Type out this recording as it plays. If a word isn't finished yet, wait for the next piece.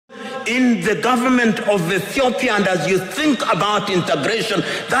in the government of Ethiopia, and as you think about integration,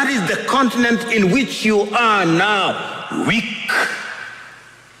 that is the continent in which you are now, weak.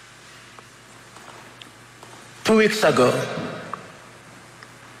 2 weeks ago,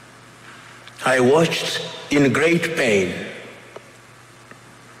 I watched in great pain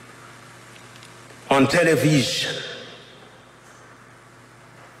on television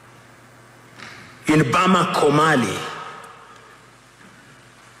in Bamako, Mali,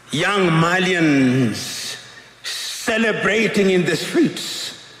 young Malians celebrating in the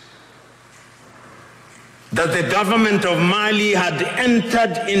streets that the government of Mali had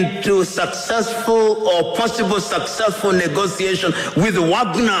entered into successful or possible successful negotiation with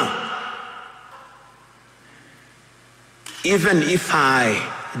Wagner. Even if I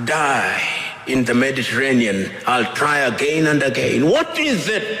die in the Mediterranean, I'll try again and again. What is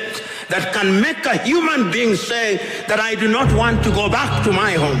it that can make a human being say that I do not want to go back to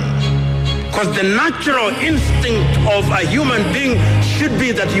my home? Because the natural instinct of a human being should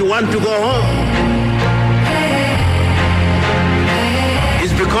be that you want to go home.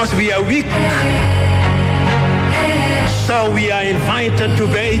 It's because we are weak. So we are invited to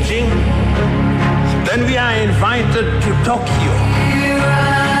Beijing. Then we are invited to Tokyo.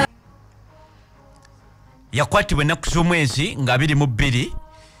 Yakwatibwa ennaku z'omwezi nga 22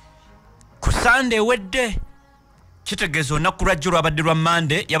 ku Sunday ewedde, kitegeeza olunaku lwajjo lwabadde lwa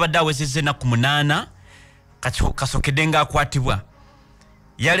Monday, yabadde awezezza ennaku 8 Kasokedde ng'akwatibwa.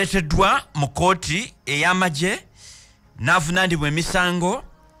 Yaleeteddwa mu kooti ey'amagye n'avunaanibwa emisango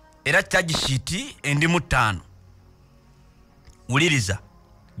era charge sheet endimu 5. Wuliriza,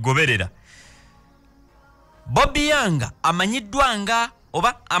 goberera. Bobiyoung amanyiddwa nga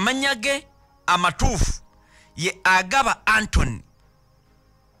oba amanya ge amatuufu ye Agaba Anthony.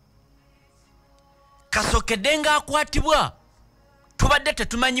 Kasokedde ng'akwatibwa tubadde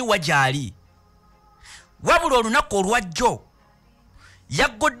tetumanyi wajali, wabula olunaku olwajjo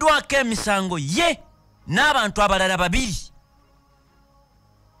yaggoddwako emisango ye n'abantu abalala 2.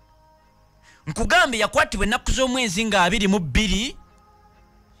 Nkugambye yakwatibwa ennaku z'omwezi nga 22,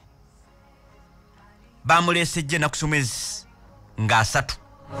 bamuleesejja ennaku z'omwezi nga 3.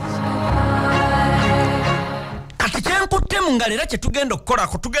 Kati kyenkutte mu ngalo era kye tugenda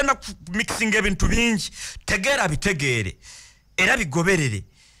okukolako, tugenda mixing ebintu bingi, tegeera bitegeere era bigoberere.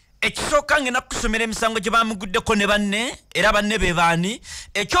 Ekisooka ngenda kusomera emisango gye bamuguddeko ne banne, era banne be baani.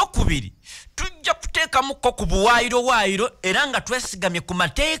 Ekyokubiri, tujja kuteekamuko ku buwaayiro era nga twesigamye ku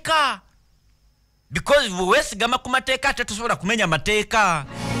mateeka, because bwe weesigama ku mateeka ate tusobola kumenya mateeka.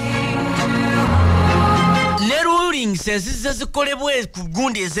 Ne rulings ezizze zikolebwa ku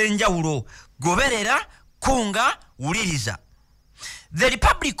gundi ez'enjawulo, goberera, kunga, wuliriza. The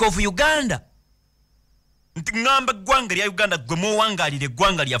Republic of Uganda, ngamba eggwanga lya Uganda gwe muwangaalira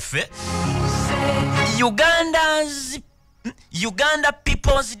eggwanga lyaffe, Uganda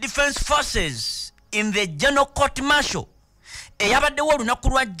People's Defence Forces in the General Court Martial eyabaddewo olunaku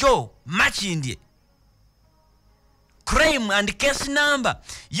lwajjo makindye, crime and case number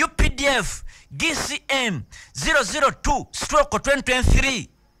UPDF GCM 002/2023.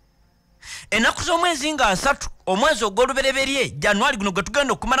 Ennaku z'omwezi nga 3 omwezi ogw'olubereberye January guno gwe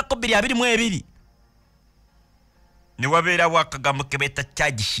tugenda okumalako 2022, ne wabeerawo akagambo ke beeta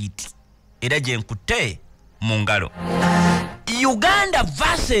charge sheet era gye nkutte mu ngalo. Uganda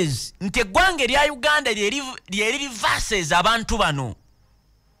versus, nti eggwanga erya Uganda lyeriri versus abantu bano.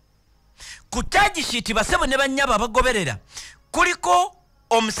 Ku charge sheet basebo ne bannyabo abagoberera kuliko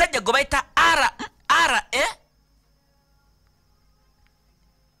omusajja gwe bayita RA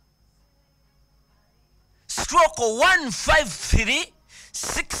stroke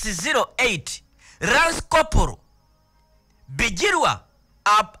 153608 Lance Corporal Bijirwa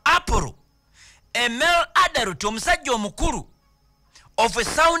Aporo, a male adult, omusajja omukulu of a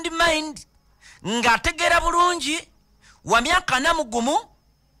sound mind ng'ategeera bulungi wa myaka 40,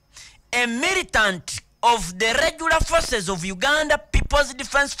 a militant of the regular forces of Uganda People's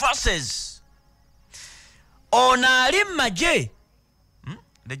Defence Forces. Ono ali mu magye,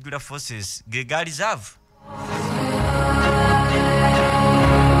 regular forces ge ga reserve.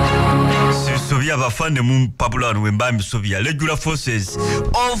 Sovia bafande mu popular wembambi Sovia regular forces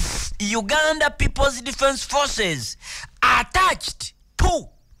of Uganda People's Defence Forces attached to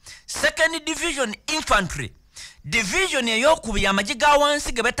 2nd Division Infantry. Division eyokubiri amagye ga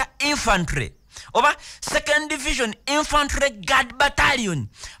wansi ge beta infantry oba 2nd Division Infantry Guard Battalion,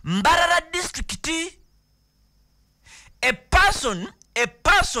 Mbarara District. A person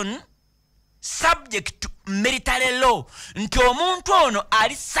subject to military law. Nti omuntu ono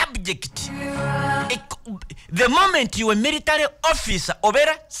ali subject. The moment you a military officer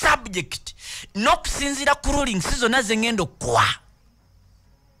obera subject n'okusinziira ku rulings zonna zengendo kwa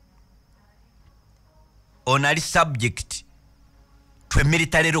ono ali subject to a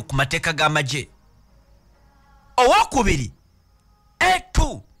military law ku mateeka g'amagye. Owokubiri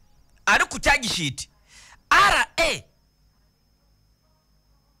A2 ali ku charge sheet RA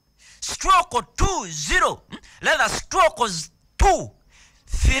stroke 20 rather stroke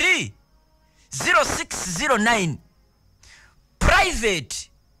 23 0609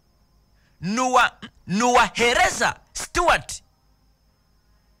 private Nuwahereza Stewart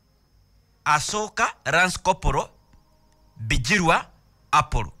asooka Lance Corporal Bijirwa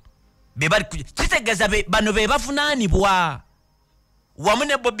Apollo bebali kitegeeza bano be bavunaanibwa wamu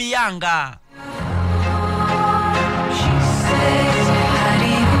ne Bobiyoung.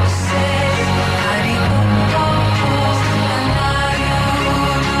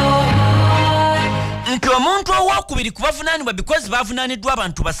 Nti omuntu owokubiri kubavunaanibwa because bavunaaniddwa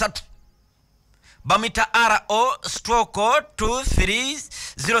abantu basatu bamita RO stroke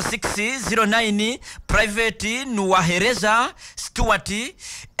 230609 private Nuwahereza Stewart,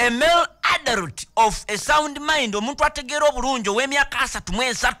 a male adult of a sound mind, omuntu ategeera obulungi ow'emyaka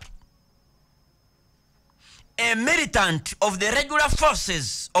 33, a militant of the regular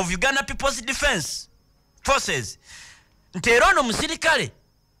forces of Uganda People's Defence Forces. Nti era ono musirikale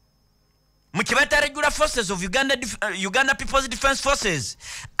mu kibata regular forces of Uganda People's Defence Forces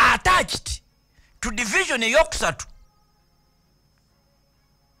attached to division eyokusatu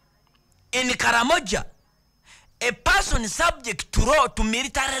in Karamoja, a person subject to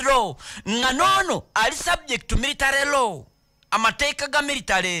military law. Nga nono ali subject to military law, amateeka ga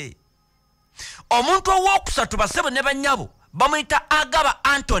military. Omuntu owokusatu basebo ne banyabo bamuyita Agaba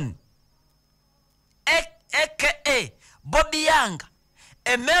Anthony aka Bobiyoung,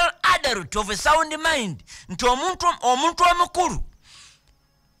 a male adult of a sound mind. Nti omuntu omukulu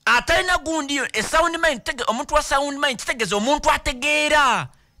atalina gundi a sound mind. Omuntu wa sound mind kitegeeza omuntu ategeera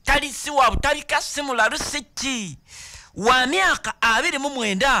talisiwa butalika simula lusiki wa myaka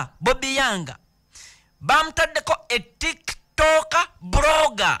 29 Bobiyoung bamutaddeko a TikTok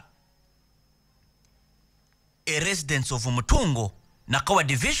blogger, a resident of Mutungo Nakawa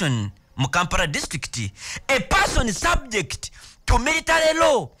division mu Kampala district, a person subject to military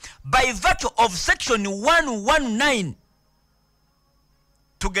law by virtue of section 119.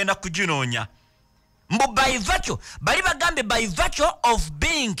 Tugenda kujinoonya mbu by virtue bali bagambe by virtue of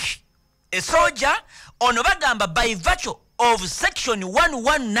being a soldier, ono bagamba by virtue of section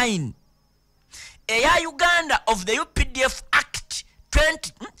 119 eya Uganda of the UPDF Act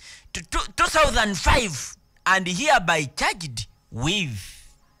 2005 and hereby charged with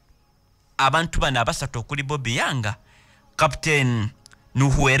abantu bano abasatu okuli Bobiyoung, Captain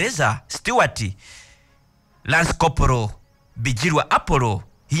Nuwahereza Stewart, Lance Corporal Bijirwa Apollo,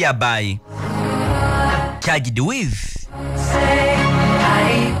 hereby charged with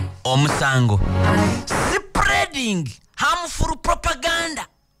omusango spreading harmful propaganda,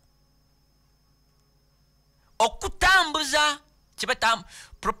 okutambuza kibata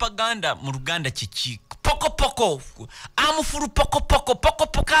propaganda mu Luganda kiki poko harmful poko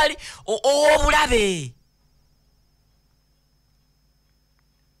pokali obulabe.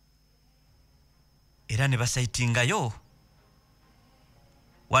 Era ne basaitingayo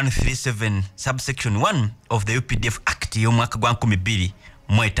 137 subsection 1 of the UPDF Act y'omwaka gwa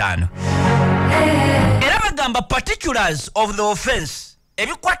 2025. Era bagamba particulars of the offense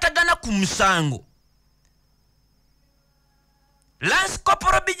ebikwatagana ku musango. Lance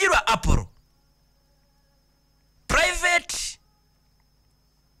Corporal Bijirwa Apollo, Private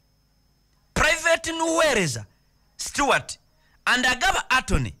Nuwahereza Stewart and Agaba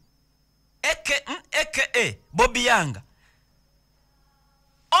Anthony aka Bobiyoung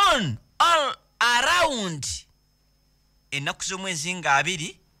on all around ennaku z'omwezi nga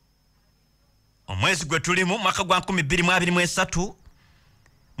 2 omwezi gwe tulimu mwaka gwa 2023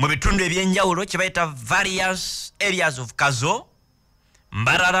 mu bitundu ebyenjawulo kye bayita various areas of Kazo,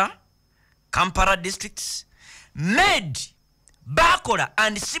 Mbarara, Kampala districts made bakola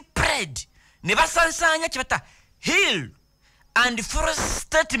and spread ne basansanya kye bayita hill and false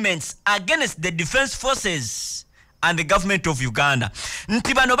statements against the defense forces and the government of Uganda.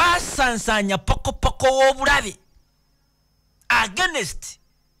 Nti bano basansanya poko w'obulabe against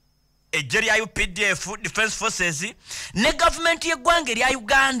ejje lya UPDF defense forces ne government y'eggwanga erya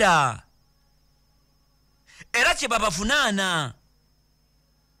Uganda. Era kye babavunaana.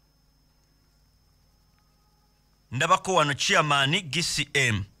 Ndabako wano chairman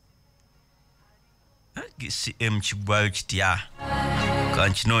GCM CM kigwayo kitya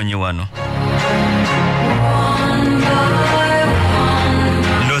kankinonye wano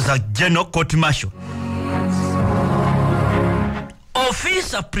ndoza general court martial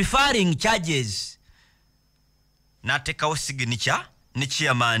officer preferring charges natekawo signature ne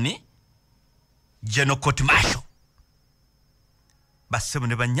chairman general court martial basebo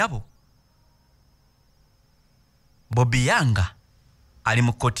ne banyabo Bobiyoung ali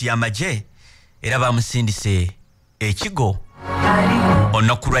mu koti y'amagye era bamusindise ekigo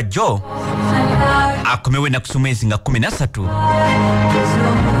onakulwa jjo akomewe na kusumwezi nga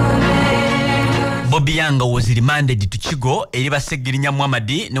 13 Bobiyoung was remanded to Kigo eri basegirinya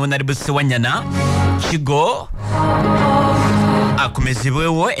Muhammadi ne Honorable Sewanyana Kigo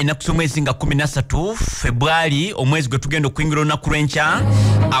akomezebwewo enakusomwezi nga 13 February omwezi gwe tugenda okwingira olunaku lw'enkya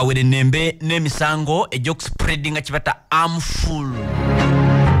awere nembe n'emisango egy'okuspreadinga kibata harmful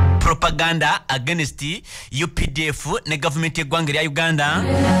propaganda against UPDF ne government y'eggwanga lya Uganda.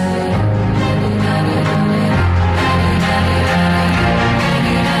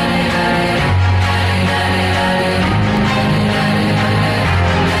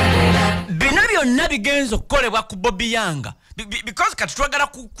 Bino byonna bigenzo kukolebwa ku Bobiyoung because katutwagala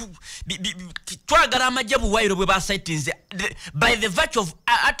twagala amagye buwairo bwe basaitinze by the virtue of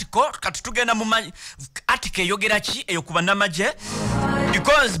article katutugenda mu article yogera ki eyo kuba namagye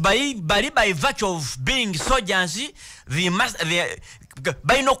because by virtue of being soldiers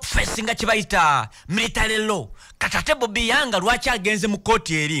by no facing kibaita military law katate Bobiyoung lwaki agenze mu court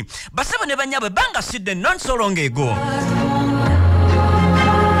eri basebo ne banyabe banga sidde non so long ago.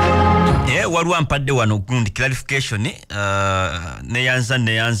 Walwa mpadde wano gundi clarification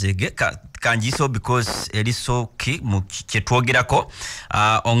neyanzege kanjiso because eliso ki mu kyetwogerako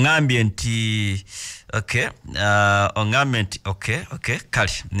ongambye nti okay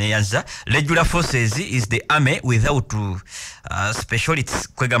kali neyanza regular forces is the army without specialists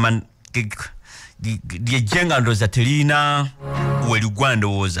kwegama lyejenga ndoza telina welugwanda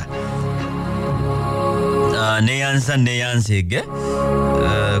woza neyanzege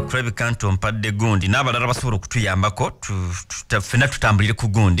Krebi kanto mpadde gundi n'abalala basobola okutuyambako fena tutambulire ku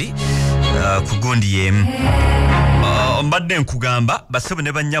gundi yemu mbadde nkugamba basebo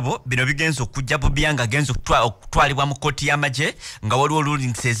ne banyabo bino bigenzo okujja Bobiyoung agenzo okutwalibwa mu koti y'amagye nga waliwo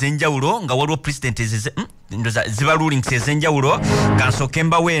rulings ez'enjawulo nga waliwo president ziba rulings ez'enjawulo kansooke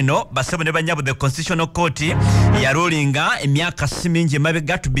mbawo eno basebo ne banyabo the constitutional court ya rulinga emyaka si mingi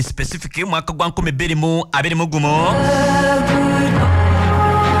emabega to be specific mwaka gwa 2021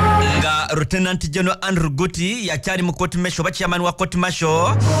 Lieutenant General Andrew Guti yakyali mu court martial bachairman wa court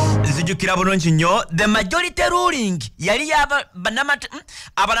martial zijukira bulungi nnyo the majority ruling yali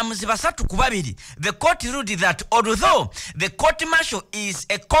abalamuzi basatu ku babiri. The court ruled that although the court martial is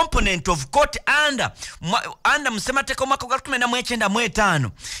a component of court under musemateko mwaka gwa 1995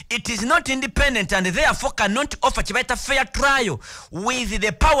 it is not independent and therefore cannot offer kibaita fair trial with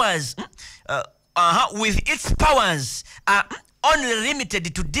the powers with its powers only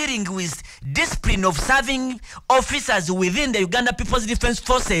limited to dealing with discipline of serving officers within the Uganda People's Defense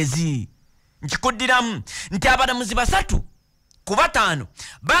Forces. Nkikuddiramu nti abalamuzi basatu ku bataano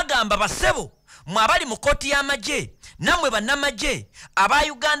bagamba basebo mwabali mu koti y'amagye namwe bannamagye aba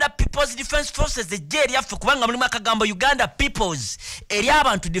Uganda People's Defense Forces ejje eryaffe kubanga mulimu akagambo Uganda People's eri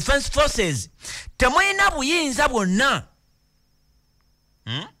abantu Defense Forces temulina buyinza bwonna.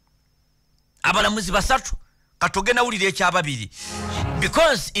 Abalamuzi basatu katogena ulire ekyababiri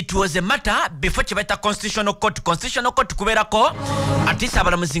because it was a matter before kibaita constitutional court kuberako atisa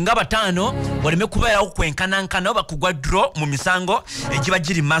abalamuzi nga bataano waleme kubeerawo kwenkanankana oba kugwa draw mu misango egiba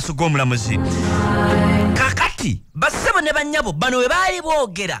giri maaso g'omulamuzi. Kakati basebo ne banyabo bano we baali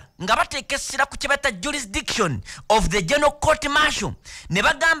boogera nga bateekesera ku kibaita jurisdiction of the general court martial ne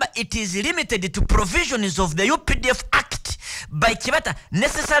bagamba it is limited to provisions of the UPDF Act by kibaita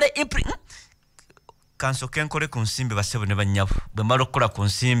necessary kansoke nkole ku nsimbi basebo ne banyabo bwe mala okukola ku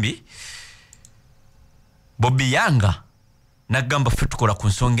nsimbi Bobiyoung nagamba ffe tukola ku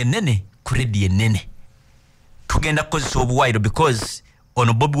nsonga ennene ku redi ennene tugenda kukozesa obuwairo because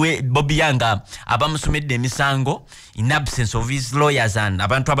ono Bobiyoung abamusomedde emisango in absence of his lawyers and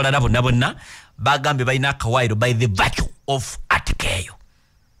abantu abalala bonna bagambye balina akawairo by the virtue of article eyo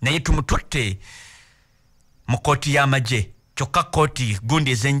naye tumututte mu kooti y'amagye kyokka kooti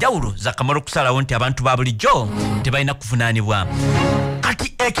gundi ez'enjawulo zakamala okusalawo nti abantu ba bulijjo tebalina kuvunaanibwa.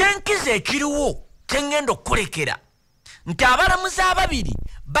 Kati ekyenkiza ekiriwo kyengenda okukolekera nti abalamuzi ababiri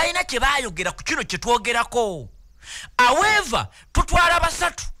balina kye baayogera ku kino kye twogerako. However tutwala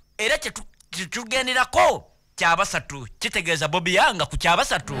basatu era kye tugenderako kyabasatu kitegeeza Bobiyoung ku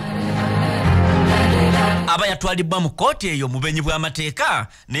kyabasatu. aba yatwalibwa mu kooti eyo mubenyi bw'amateeka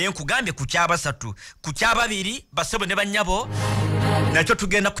naye nkugambye ku kyabasatu ku kyababiri basebo ne bannyabo nakyo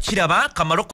tugenda kukiraba kamalo